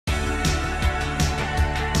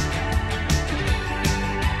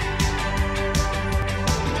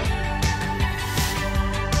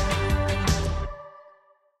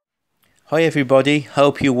Hi everybody,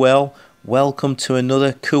 hope you're well. Welcome to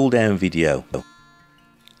another cool down video.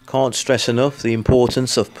 Can't stress enough the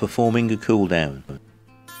importance of performing a cool down.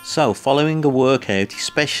 So following a workout,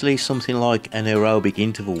 especially something like an aerobic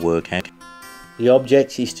interval workout, the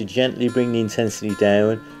object is to gently bring the intensity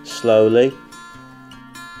down slowly.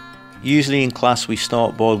 Usually in class we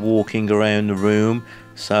start by walking around the room,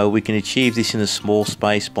 so we can achieve this in a small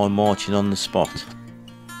space by marching on the spot.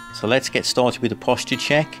 So let's get started with a posture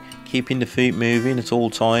check, keeping the feet moving at all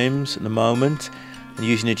times at the moment, and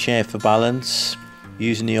using the chair for balance,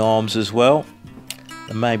 using the arms as well,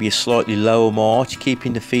 and maybe a slightly lower march,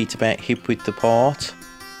 keeping the feet about hip width apart.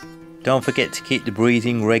 Don't forget to keep the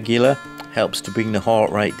breathing regular, helps to bring the heart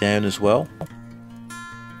rate down as well.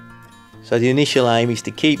 So the initial aim is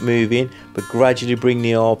to keep moving but gradually bring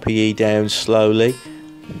the RPE down slowly.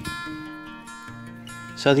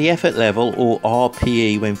 So the effort level, or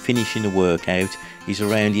RPE, when finishing the workout is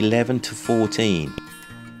around 11 to 14,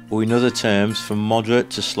 or in other terms from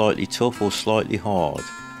moderate to slightly tough or slightly hard.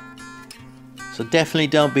 So definitely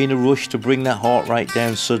don't be in a rush to bring that heart rate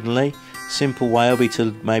down suddenly. Simple way will be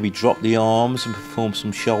to maybe drop the arms and perform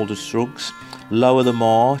some shoulder shrugs, lower the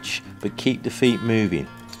march but keep the feet moving.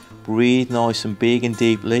 Breathe nice and big and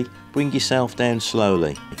deeply, bring yourself down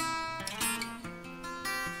slowly.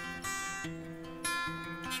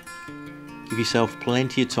 Give yourself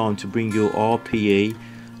plenty of time to bring your RPE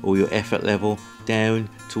or your effort level down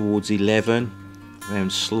towards 11,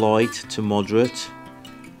 around slight to moderate.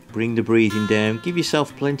 Bring the breathing down. Give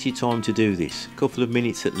yourself plenty of time to do this, a couple of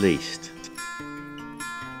minutes at least.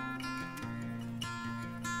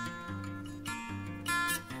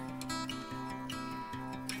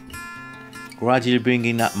 Gradually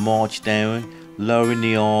bringing that march down, lowering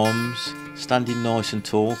the arms, standing nice and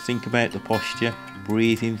tall. Think about the posture,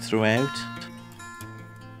 breathing throughout.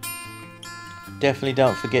 Definitely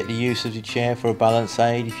don't forget the use of the chair for a balance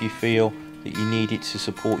aid if you feel that you need it to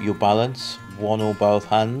support your balance, one or both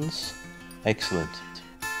hands. Excellent.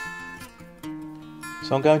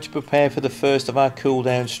 So I'm going to prepare for the first of our cool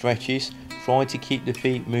down stretches, trying to keep the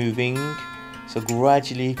feet moving. So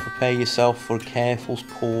gradually prepare yourself for a careful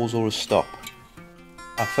pause or a stop.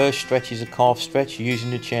 Our first stretch is a calf stretch using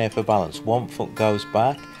the chair for balance. One foot goes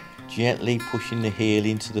back, gently pushing the heel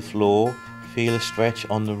into the floor. Feel a stretch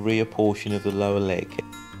on the rear portion of the lower leg.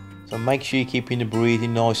 So make sure you're keeping the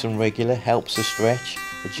breathing nice and regular, helps the stretch.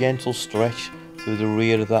 A gentle stretch through the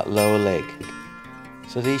rear of that lower leg.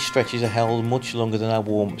 So these stretches are held much longer than our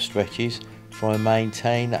warm-up stretches. Try and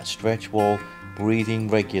maintain that stretch while breathing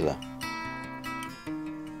regular.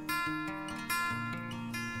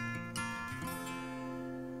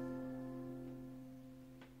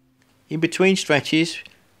 In between stretches,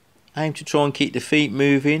 aim to try and keep the feet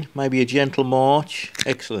moving, maybe a gentle march.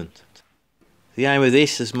 Excellent. The aim of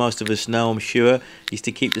this, as most of us know I'm sure, is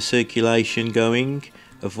to keep the circulation going,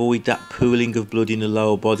 avoid that pooling of blood in the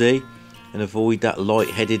lower body, and avoid that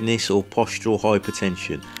lightheadedness or postural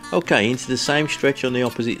hypertension. Okay, into the same stretch on the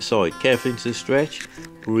opposite side. Carefully into the stretch,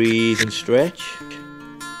 breathe and stretch.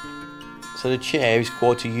 So the chair is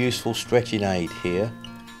quite a useful stretching aid here,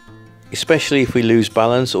 especially if we lose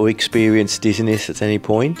balance or experience dizziness at any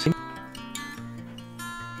point.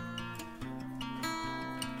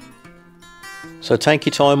 So take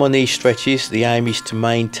your time on these stretches. The aim is to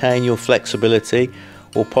maintain your flexibility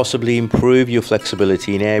or possibly improve your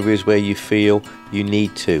flexibility in areas where you feel you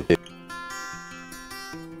need to.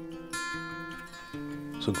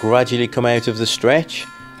 So gradually come out of the stretch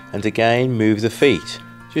and again move the feet.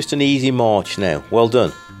 Just an easy march now. Well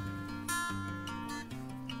done.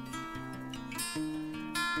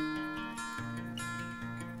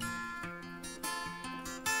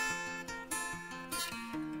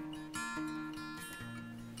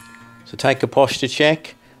 So take a posture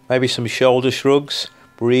check, maybe some shoulder shrugs,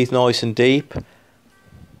 breathe nice and deep.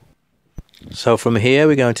 So from here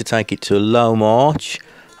we're going to take it to a low march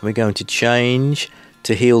and we're going to change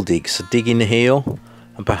to heel digs. So digging the heel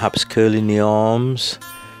and perhaps curling the arms,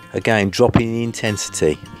 again dropping the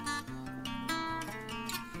intensity.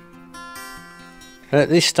 And at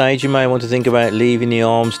this stage you may want to think about leaving the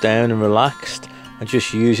arms down and relaxed and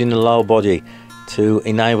just using the lower body to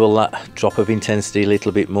enable that drop of intensity a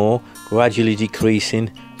little bit more, gradually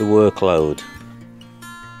decreasing the workload.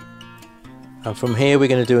 And from here we're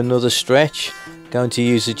going to do another stretch, going to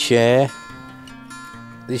use a chair.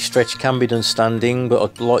 This stretch can be done standing, but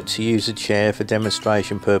I'd like to use a chair for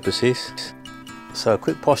demonstration purposes. So a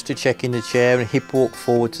quick posture check in the chair and hip walk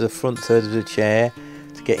forward to the front third of the chair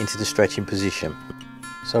to get into the stretching position.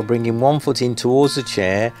 So bringing one foot in towards the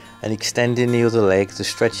chair and extending the other leg, the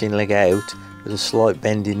stretching leg out, with a slight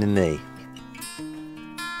bend in the knee.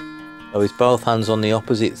 So with both hands on the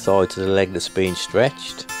opposite thigh to the leg that's being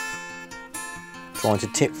stretched. Trying to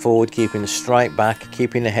tip forward, keeping a straight back,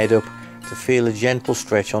 keeping the head up to feel a gentle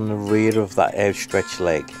stretch on the rear of that outstretched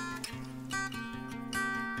leg.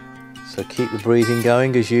 So keep the breathing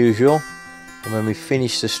going as usual, and when we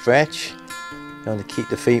finish the stretch, going to keep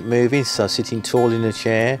the feet moving, so sitting tall in the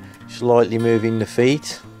chair, slightly moving the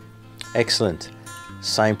feet. Excellent.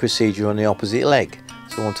 Same procedure on the opposite leg.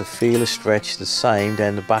 So I want to feel a stretch the same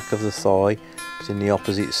down the back of the thigh, but in the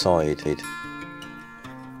opposite side.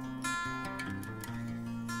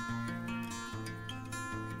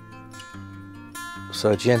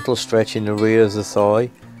 So a gentle stretch in the rear of the thigh,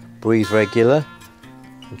 breathe regular,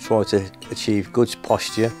 and try to achieve good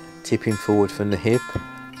posture, tipping forward from the hip.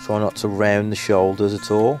 Try not to round the shoulders at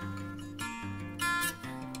all.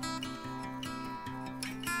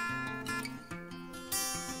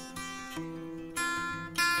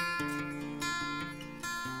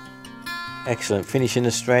 Excellent. Finishing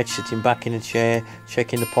the stretch, sitting back in the chair,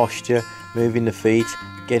 checking the posture, moving the feet,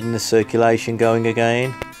 getting the circulation going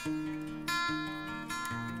again.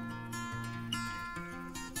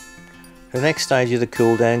 The next stage of the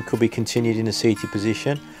cool down could be continued in a seated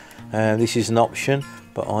position. This is an option,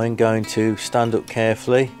 but I'm going to stand up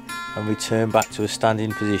carefully and return back to a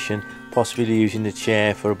standing position, possibly using the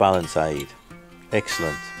chair for a balance aid.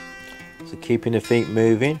 Excellent. So keeping the feet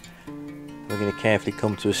moving, we're going to carefully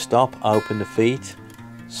come to a stop, open the feet,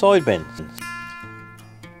 side bend.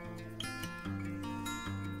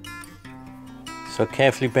 So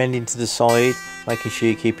carefully bending to the side, making sure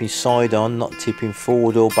you're keeping side on, not tipping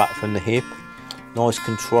forward or back from the hip. Nice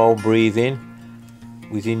controlled breathing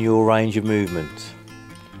within your range of movement.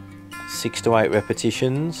 6 to 8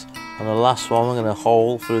 repetitions. On the last one, I'm going to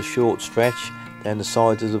hold for a short stretch down the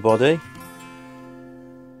sides of the body.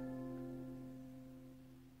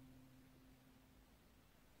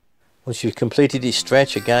 Once you've completed this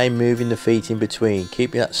stretch, again moving the feet in between,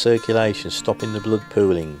 keeping that circulation, stopping the blood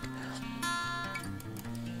pooling.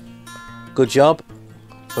 Good job.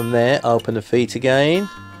 From there, open the feet again,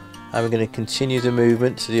 and we're going to continue the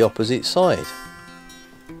movement to the opposite side.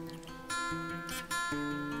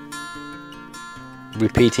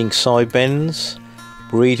 Repeating side bends,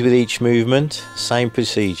 breathe with each movement, same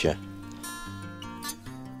procedure.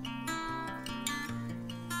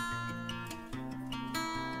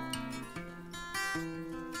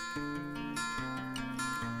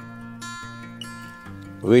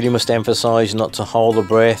 Really must emphasise not to hold the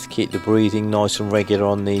breath, keep the breathing nice and regular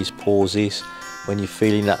on these pauses. When you're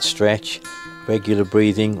feeling that stretch, regular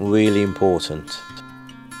breathing, really important.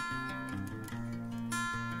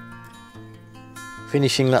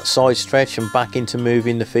 Finishing that side stretch and back into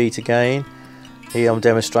moving the feet again. Here I'm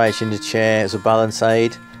demonstrating the chair as a balance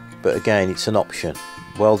aid, but again it's an option.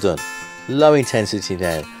 Well done. Low intensity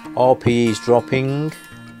now. RPE is dropping.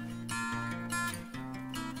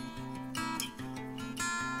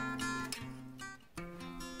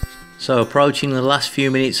 So approaching the last few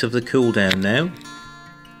minutes of the cool down now.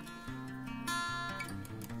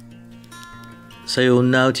 So you'll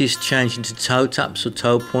notice changing to toe taps or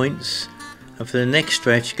toe points, and for the next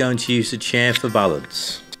stretch going to use the chair for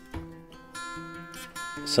balance.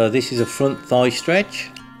 So this is a front thigh stretch,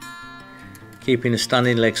 keeping the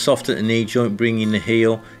standing leg soft at the knee joint, bringing the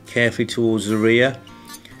heel carefully towards the rear,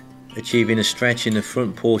 achieving a stretch in the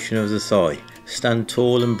front portion of the thigh. Stand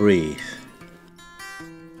tall and breathe.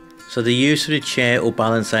 So the use of the chair or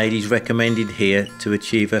balance aid is recommended here to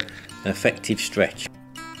achieve an effective stretch.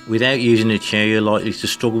 Without using the chair, you're likely to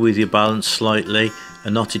struggle with your balance slightly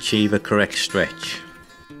and not achieve a correct stretch.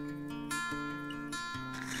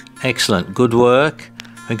 Excellent, good work.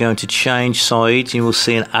 We're going to change sides. You will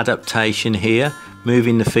see an adaptation here,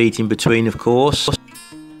 moving the feet in between, of course.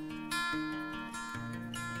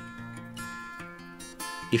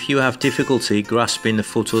 If you have difficulty grasping the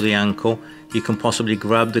foot or the ankle, you can possibly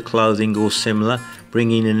grab the clothing or similar,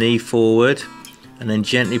 bringing the knee forward and then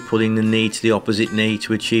gently pulling the knee to the opposite knee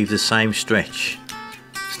to achieve the same stretch.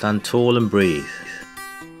 Stand tall and breathe.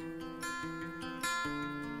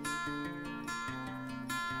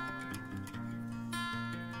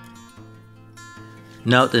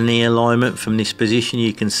 Note the knee alignment. From this position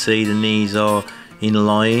you can see the knees are in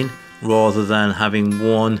line rather than having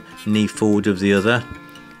one knee forward of the other.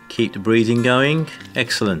 Keep the breathing going.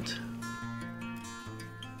 Excellent.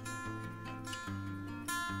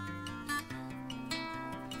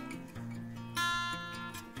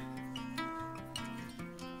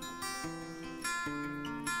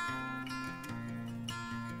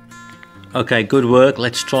 Okay, good work.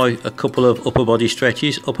 Let's try a couple of upper body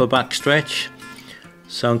stretches. Upper back stretch.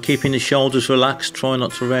 So I'm keeping the shoulders relaxed. Try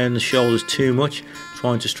not to round the shoulders too much.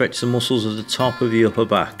 trying to stretch the muscles of the top of the upper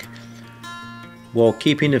back, while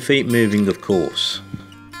keeping the feet moving, of course.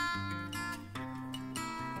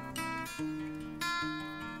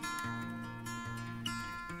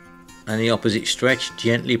 And the opposite stretch,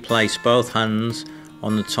 gently place both hands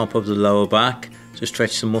on the top of the lower back to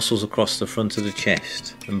stretch the muscles across the front of the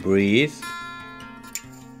chest, and breathe.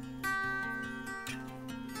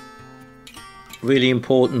 Really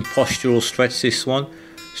important postural stretch, this one,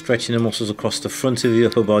 stretching the muscles across the front of the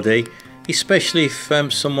upper body, especially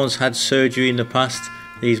if someone's had surgery in the past.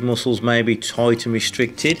 These muscles may be tight and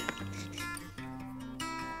restricted.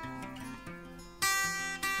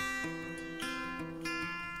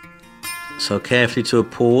 So carefully to a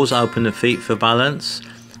pause, open the feet for balance,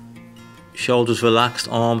 shoulders relaxed,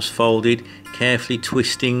 arms folded, carefully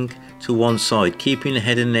twisting to one side, keeping the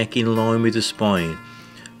head and neck in line with the spine,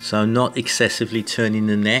 so not excessively turning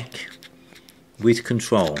the neck, with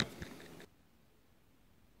control.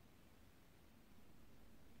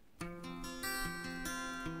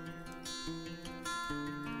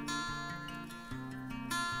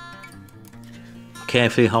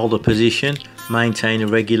 Carefully hold the position, maintain a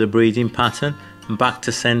regular breathing pattern, and back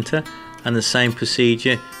to center, and the same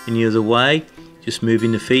procedure in the other way, just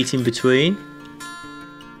moving the feet in between.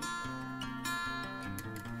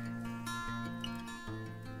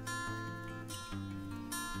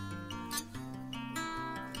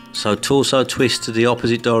 So torso twist to the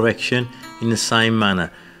opposite direction in the same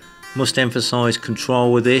manner. Must emphasize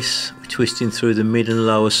control with this, twisting through the mid and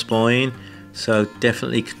lower spine, so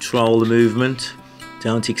definitely control the movement.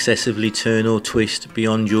 Don't excessively turn or twist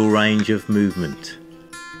beyond your range of movement.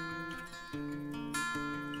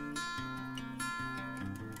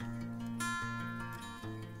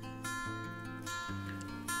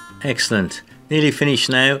 Excellent. Nearly finished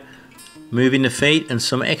now. Moving the feet and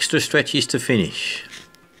some extra stretches to finish.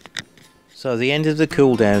 So the end of the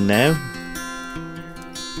cool down now.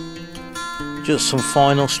 Just some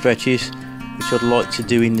final stretches which I'd like to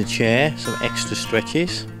do in the chair, some extra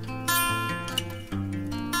stretches.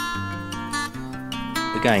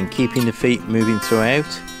 Again, keeping the feet moving throughout.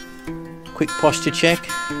 Quick posture check.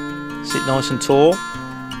 Sit nice and tall.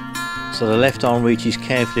 So the left arm reaches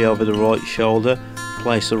carefully over the right shoulder.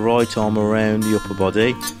 Place the right arm around the upper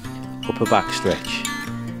body. Upper back stretch.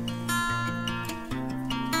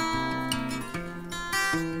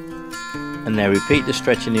 And now repeat the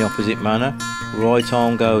stretch in the opposite manner. Right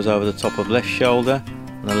arm goes over the top of left shoulder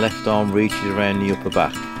and the left arm reaches around the upper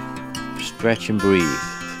back. Stretch and breathe.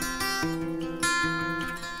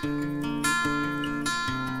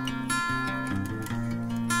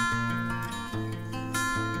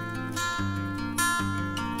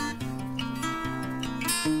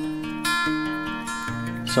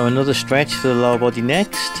 So another stretch for the lower body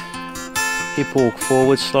next. Hip walk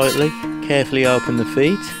forward slightly, carefully open the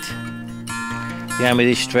feet. The aim of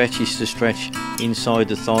this stretch is to stretch inside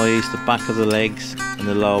the thighs, the back of the legs and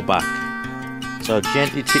the lower back. So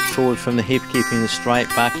gently tip forward from the hip, keeping the straight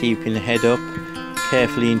back, keeping the head up,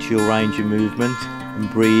 carefully into your range of movement, and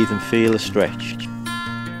breathe and feel the stretch.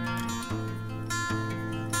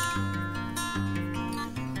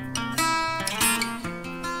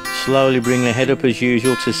 Slowly bring the head up as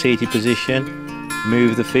usual to seated position.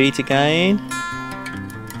 Move the feet again.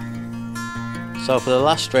 So for the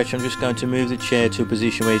last stretch, I'm just going to move the chair to a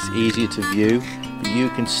position where it's easier to view, but you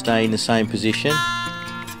can stay in the same position.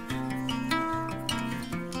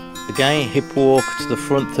 Again, hip walk to the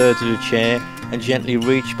front third of the chair and gently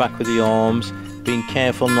reach back with the arms, being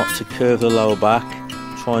careful not to curve the lower back.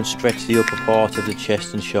 Try and stretch the upper part of the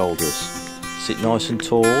chest and shoulders. Sit nice and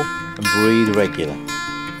tall and breathe regular.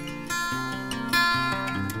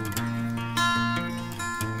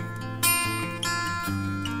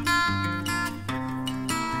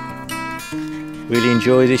 Really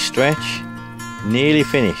enjoy this stretch. Nearly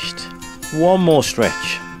finished. One more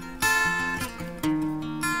stretch.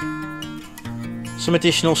 Some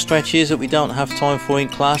additional stretches that we don't have time for in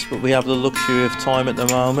class, but we have the luxury of time at the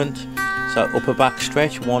moment. So upper back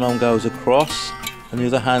stretch, one arm goes across and the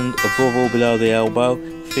other hand above or below the elbow.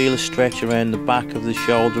 Feel a stretch around the back of the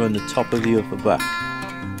shoulder and the top of the upper back.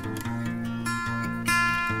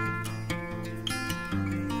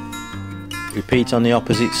 Repeat on the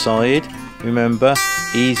opposite side. Remember,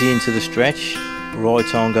 easy into the stretch,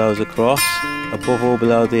 right arm goes across, above or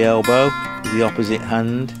below the elbow, with the opposite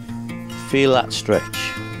hand. Feel that stretch.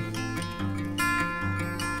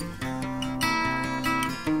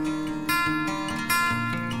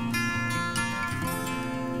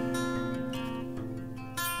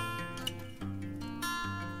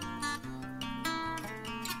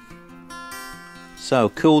 So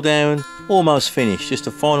cool down Almost finished. Just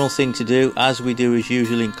a final thing to do, as we do as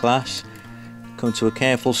usual in class. Come to a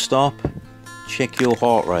careful stop, check your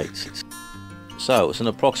heart rate. So as an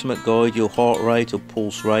approximate guide, your heart rate or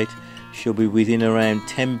pulse rate should be within around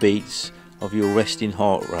 10 beats of your resting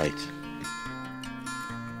heart rate.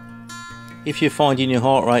 If you're finding your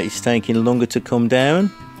heart rate is taking longer to come down,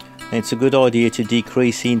 then it's a good idea to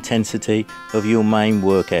decrease the intensity of your main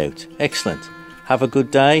workout. Excellent. Have a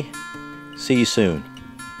good day. See you soon.